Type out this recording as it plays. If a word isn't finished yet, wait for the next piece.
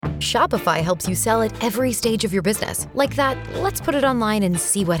Shopify helps you sell at every stage of your business. Like that, let's put it online and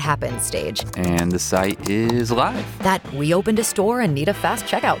see what happens stage. And the site is live. That we opened a store and need a fast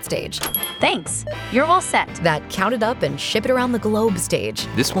checkout stage. Thanks. You're all set. That count it up and ship it around the globe stage.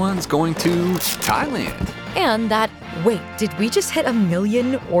 This one's going to Thailand. And that, wait, did we just hit 1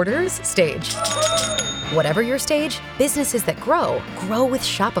 million orders stage? Whatever your stage, businesses that grow with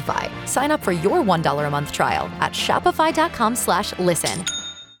Shopify. Sign up for your $1 a month trial at shopify.com/listen.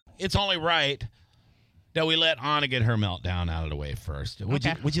 It's only right that we let Anna get her meltdown out of the way first.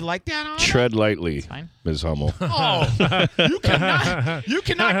 Would you like that, Anna? Tread lightly, fine. Ms. Hummel. Oh, you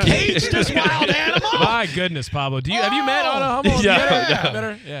cannot cage this wild animal. My goodness, Pablo. Have you met Anna Hummel?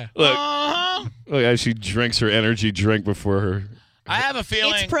 Yeah. Look, as she drinks her energy drink before her. I have a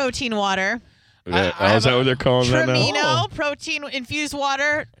feeling. It's protein water. Is that what they're calling that now? Trimino, protein infused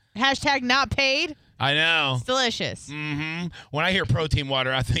water. # not paid. I know. It's delicious. Mm-hmm. When I hear protein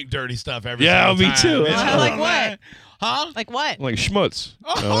water, I think dirty stuff every Yeah, single me time. too. Like what? Huh? Like what? Like schmutz.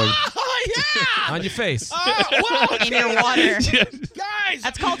 Yeah. On your face. In your water. Guys.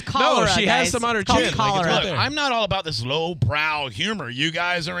 That's called cholera. No, she has guys. some on her It's called chin. Cholera. Like Look, I'm not all about this low-brow humor you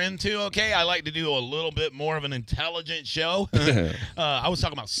guys are into, okay? I like to do a little bit more of an intelligent show. I was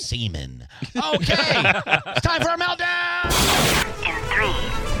talking about semen. Okay. It's time for our meltdown. In 3,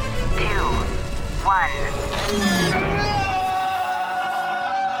 2, 1.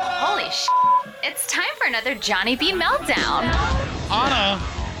 Holy sh! It's time for another Johnny B meltdown. Anna,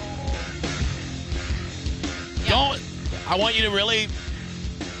 I want you to really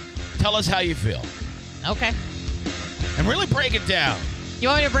tell us how you feel. Okay. And really break it down. You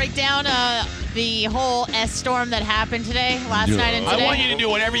want me to break down the whole S-storm that happened last night and today? I want you to do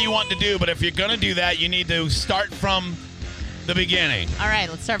whatever you want to do, but if you're going to do that, you need to start from the beginning. All right,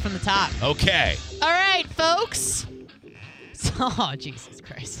 let's start from the top. Okay. All right, folks. Oh, Jesus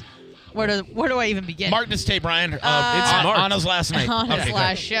Christ. Where do I even begin? Mark this tape, Ryan. It's Mark. Anna's last night. Anna's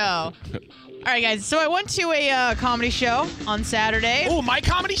last show. All right, guys. So I went to a comedy show on Saturday. Oh, my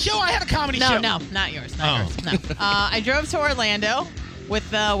comedy show? I had a comedy show. No, not yours. Not yours. No. I drove to Orlando with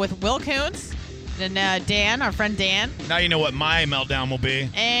Will Coons and Dan, our friend Dan. Now you know what my meltdown will be.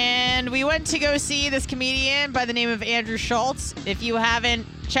 And we went to go see this comedian by the name of Andrew Schultz. If you haven't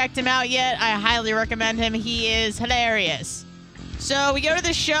checked him out yet, I highly recommend him. He is hilarious. So we go to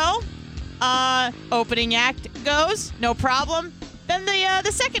the show. Opening act goes, no problem. Then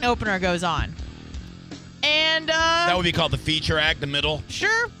the second opener goes on. And that would be called the feature act, the middle.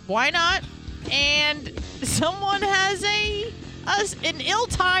 Sure, why not? And someone has an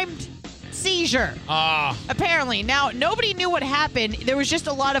ill-timed seizure. Apparently. Now, nobody knew what happened. There was just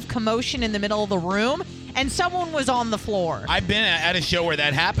a lot of commotion in the middle of the room, and someone was on the floor. I've been at a show where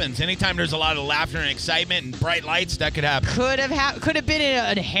that happens. Anytime there's a lot of laughter and excitement and bright lights, that could happen. Could have been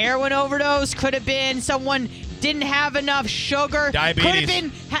a heroin overdose. Could have been someone didn't have enough sugar. Diabetes. Could have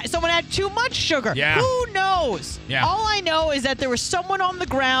been someone had too much sugar. Yeah. Who knows? Yeah. All I know is that there was someone on the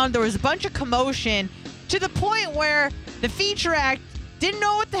ground. There was a bunch of commotion to the point where the feature act didn't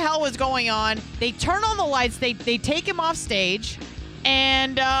know what the hell was going on. They turn on the lights. They take him off stage.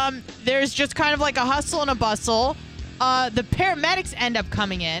 And there's just kind of like a hustle and a bustle. The paramedics end up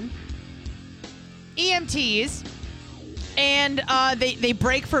coming in. EMTs. And they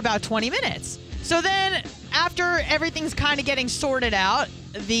break for about 20 minutes. So then, after everything's kind of getting sorted out,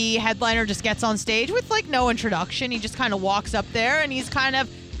 the headliner just gets on stage with, like, no introduction. He just kind of walks up there, and he's kind of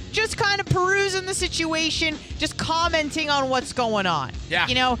perusing the situation, just commenting on what's going on. Yeah.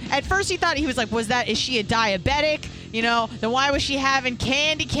 You know, at first he thought, he was like, is she a diabetic? You know, then why was she having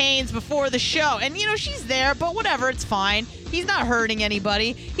candy canes before the show? And, you know, she's there, but whatever, it's fine. He's not hurting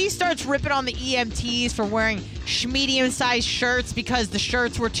anybody. He starts ripping on the EMTs for wearing medium-sized shirts because the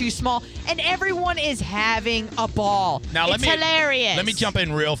shirts were too small. And everyone is having a ball. Now, it's hilarious. Let me jump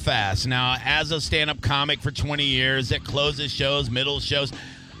in real fast. Now, as a stand-up comic for 20 years that closes shows, middle shows,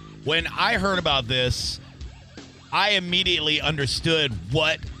 when I heard about this, I immediately understood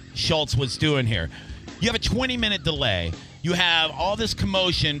what Schultz was doing here. You have a 20-minute delay. You have all this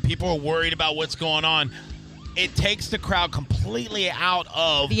commotion. People are worried about what's going on. It takes the crowd completely out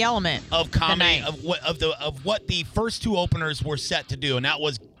of the element of comedy of what the first two openers were set to do, and that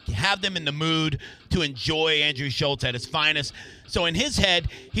was have them in the mood to enjoy Andrew Schultz at his finest. So in his head,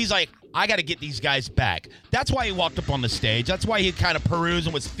 he's like, I got to get these guys back. That's why he walked up on the stage. That's why he kind of perused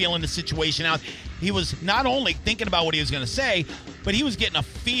and was feeling the situation out. He was not only thinking about what he was going to say, but he was getting a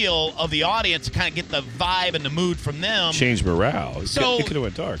feel of the audience to kind of get the vibe and the mood from them. Change morale. So it could have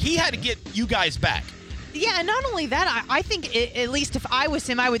went dark. He had to get you guys back. Yeah, and not only that, I think, at least if I was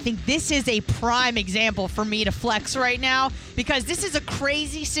him, I would think this is a prime example for me to flex right now because this is a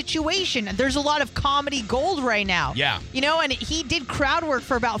crazy situation. There's a lot of comedy gold right now. Yeah. And he did crowd work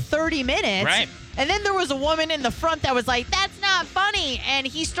for about 30 minutes. Right. And then there was a woman in the front that was like, that's not funny. And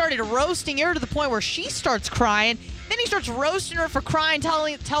he started roasting her to the point where she starts crying. Then he starts roasting her for crying,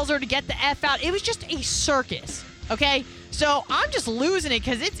 tells her to get the F out. It was just a circus, okay? So I'm just losing it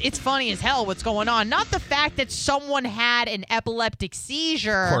because it's funny as hell what's going on. Not the fact that someone had an epileptic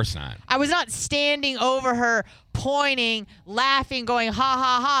seizure. Of course not. I was not standing over her, pointing, laughing, going, ha,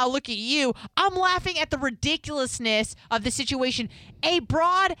 ha, ha, look at you. I'm laughing at the ridiculousness of the situation. A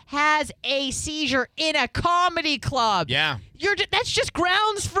broad has a seizure in a comedy club. Yeah. That's just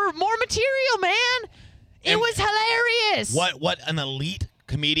grounds for more material, man. It was hilarious. What an elite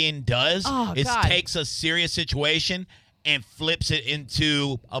comedian does is God. takes a serious situation and flips it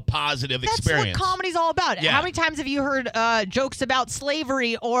into a positive That's experience. what comedy's all about. Yeah. How many times have you heard jokes about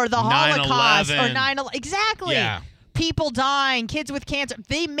slavery or the Holocaust 9/11. or 9/11? Exactly. Yeah. People dying, kids with cancer.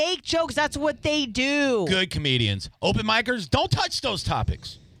 They make jokes. That's what they do. Good comedians. Open micers, don't touch those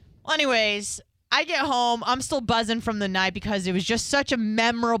topics. Well, anyways, I get home. I'm still buzzing from the night because it was just such a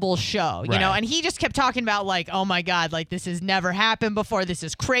memorable show, Right. And he just kept talking about like, oh my God, like this has never happened before. This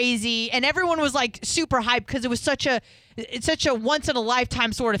is crazy. And everyone was like super hyped because it's such a once in a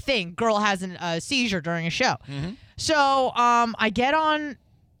lifetime sort of thing. Girl has a seizure during a show. Mm-hmm. So I get on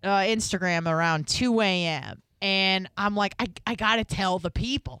Instagram around 2 a.m. and I'm like, I got to tell the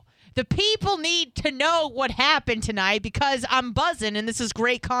people. The people need to know what happened tonight because I'm buzzing and this is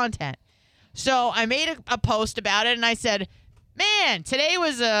great content. So I made a post about it, and I said, man, today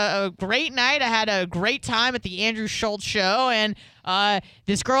was a great night. I had a great time at the Andrew Schultz show, and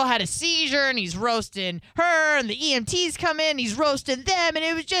this girl had a seizure, and he's roasting her, and the EMTs come in, he's roasting them, and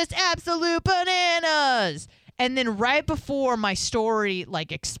it was just absolute bananas. And then right before my story,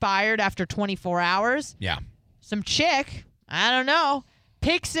 expired after 24 hours, Yeah. some chick, I don't know,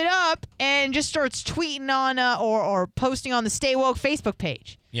 picks it up and just starts tweeting on or posting on the Stay Woke Facebook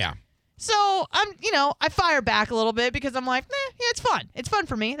page. Yeah. So I fire back a little bit because I'm like, yeah, it's fun. It's fun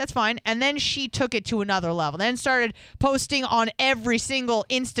for me. That's fine. And then she took it to another level. Then started posting on every single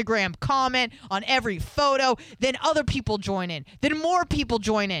Instagram comment, on every photo. Then other people join in. Then more people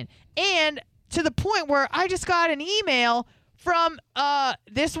join in. And to the point where I just got an email from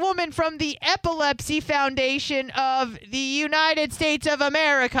this woman from the Epilepsy Foundation of the United States of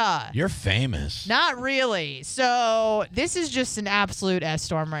America. You're famous. Not really. So this is just an absolute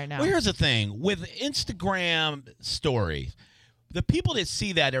S-storm right now. Well, here's the thing. With Instagram stories, the people that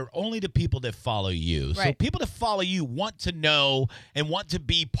see that are only the people that follow you. So Right. people that follow you want to know and want to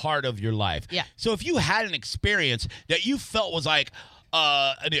be part of your life. Yeah. So if you had an experience that you felt was like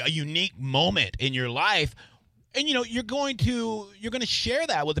a unique moment in your life, and you're going to share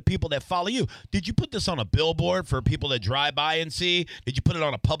that with the people that follow you. Did you put this on a billboard for people to drive by and see? Did you put it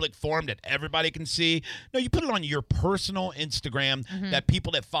on a public forum that everybody can see? No, you put it on your personal Instagram that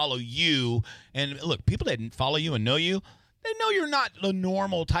people that follow you, and look, people that follow you and know you, they know you're not the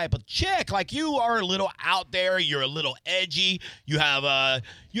normal type of chick. Like, you are a little out there. You're a little edgy. You have a.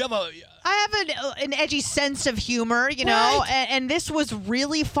 I have an edgy sense of humor, Right. and this was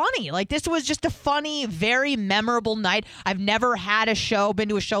really funny. Like, this was just a funny, very memorable night. I've never been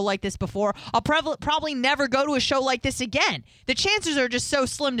to a show like this before. I'll probably never go to a show like this again. The chances are just so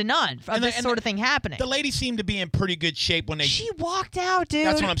slim to none of this sort of thing happening. The lady seemed to be in pretty good shape when they. She walked out, dude.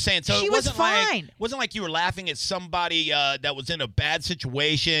 That's what I'm saying. So she it was wasn't fine. It wasn't like you were laughing at somebody that was in a bad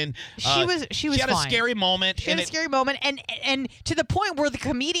situation. She was She had fine. a scary moment. She had a scary moment, and to the point where the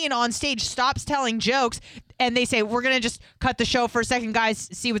comedian on stage stops telling jokes, and they say, "We're gonna just cut the show for a second, guys.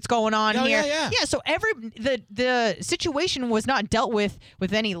 See what's going on Oh, here." yeah. So the situation was not dealt with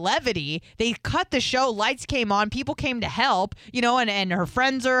any levity. They cut the show. Lights came on. People came to help. And her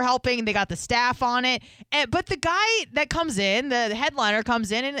friends are helping. They got the staff on it. But the guy that comes in, the headliner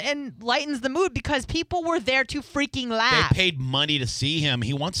comes in and lightens the mood because people were there to freaking laugh. They paid money to see him.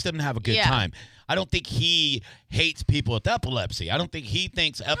 He wants them to have a good Yeah. time. I don't think he hates people with epilepsy. I don't think he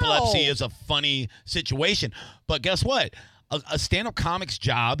thinks epilepsy is a funny situation. But guess what? A stand-up comic's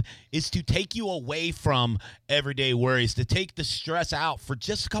job is to take you away from everyday worries, to take the stress out for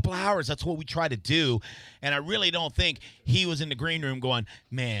just a couple hours. That's what we try to do. And I really don't think he was in the green room going,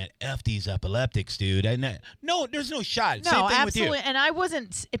 man, F these epileptics, dude. No, there's no shot. Same No, thing absolutely. with you. And I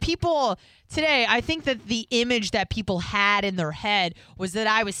wasn't. People today, I think that the image that people had in their head was that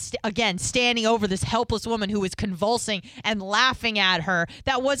I was, again, standing over this helpless woman who was convulsing and laughing at her.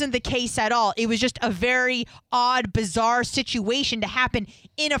 That wasn't the case at all. It was just a very odd, bizarre situation situation to happen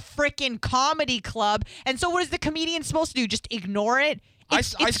in a freaking comedy club. And so what is the comedian supposed to do? Just ignore it?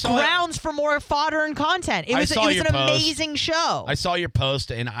 It's grounds for more fodder and content. It was an amazing show. I saw your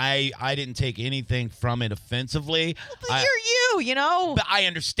post, and I didn't take anything from it offensively. But you're you know. But I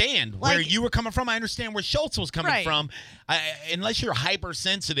understand where you were coming from. I understand where Schultz was coming from. Unless you're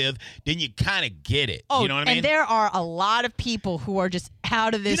hypersensitive, then you kind of get it. Oh, you know what I mean? And there are a lot of people who are just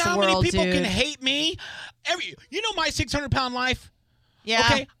out of this world, You know how many people dude? can hate me? You know my 600-pound life? Yeah.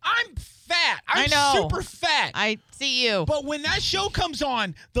 Okay, I'm fat. I'm super fat. I see you. But when that show comes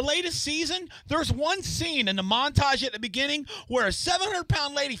on, the latest season, there's one scene in the montage at the beginning where a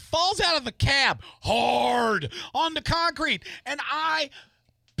 700-pound lady falls out of a cab hard on the concrete, and I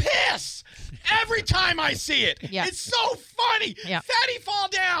piss every time I see it. Yeah. It's so funny. Yeah. Fatty fall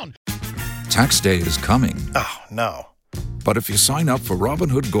down. Tax day is coming. Oh, no. But if you sign up for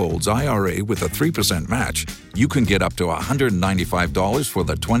Robinhood Gold's IRA with a 3% match, you can get up to $195 for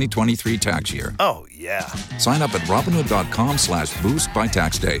the 2023 tax year. Oh, yeah. Sign up at Robinhood.com/boost by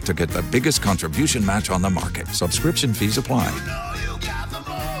tax day to get the biggest contribution match on the market. Subscription fees apply.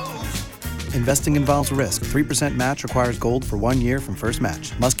 Investing involves risk. 3% match requires gold for 1 year from first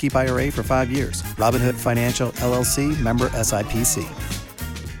match. Must keep IRA for 5 years. Robinhood Financial, LLC, member SIPC.